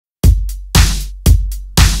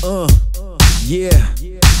Yeah,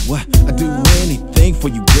 what? I do anything for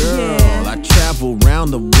you, girl. I travel around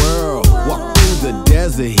the world, walk through the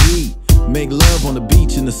desert heat, make love on the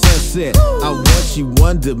beach in the sunset. I want you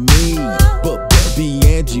under me, but be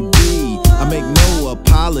Angie B. I make no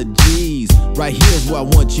apologies. Right here's where I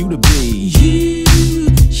want you to be. You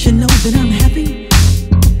should know that I'm happy,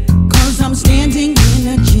 'cause I'm standing in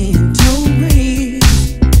a gentle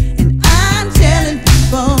breeze, and I'm telling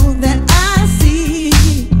people that I see.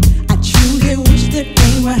 I truly wish that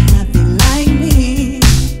they were happy like me.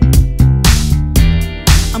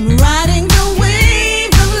 I'm riding the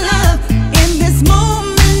wave of love. In this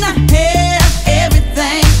moment I have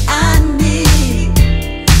everything I need.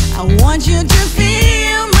 I want you to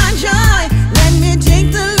feel my joy. Let me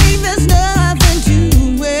take the lead, there's nothing to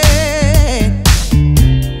it.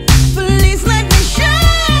 Please let me show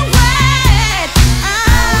it.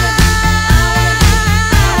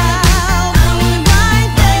 I'm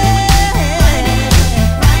right there,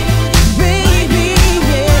 baby,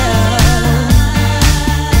 yeah.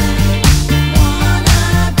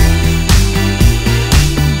 Wanna be,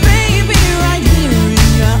 baby, right here in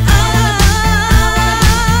your arms.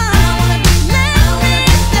 Let me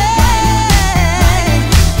stay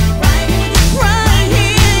right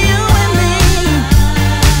here, you and me.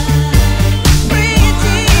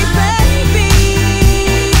 Pretty baby.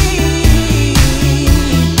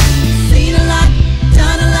 Seen a lot,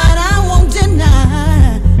 done a lot, I won't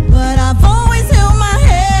deny, but I've always held my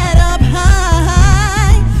head up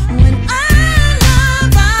high. When I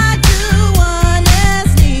love, I do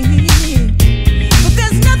honestly, but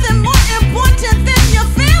there's nothing more important than your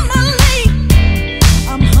family.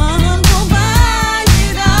 I'm humbled by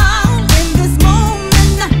it all. In this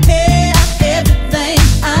moment I have everything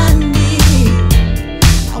I need.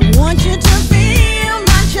 I want you to feel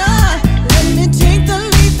my joy. Let me take the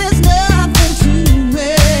lead, there's nothing to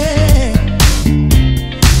it.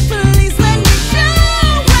 Please let me show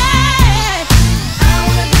it. I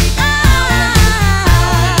wanna be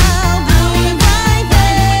right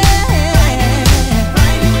there,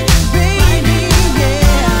 baby,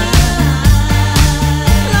 yeah.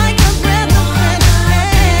 Like a breath of fresh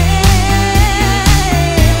air.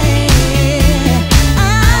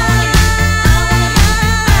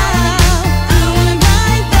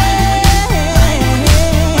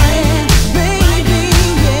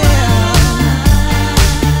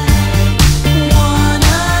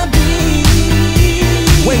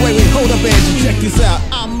 Wait, hold up, Angie, check this out.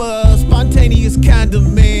 I'm a spontaneous kind of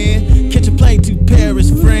man. Catch a plane to Paris,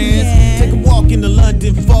 France. Take a walk in the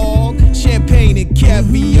London fog. Champagne and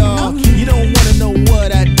caviar.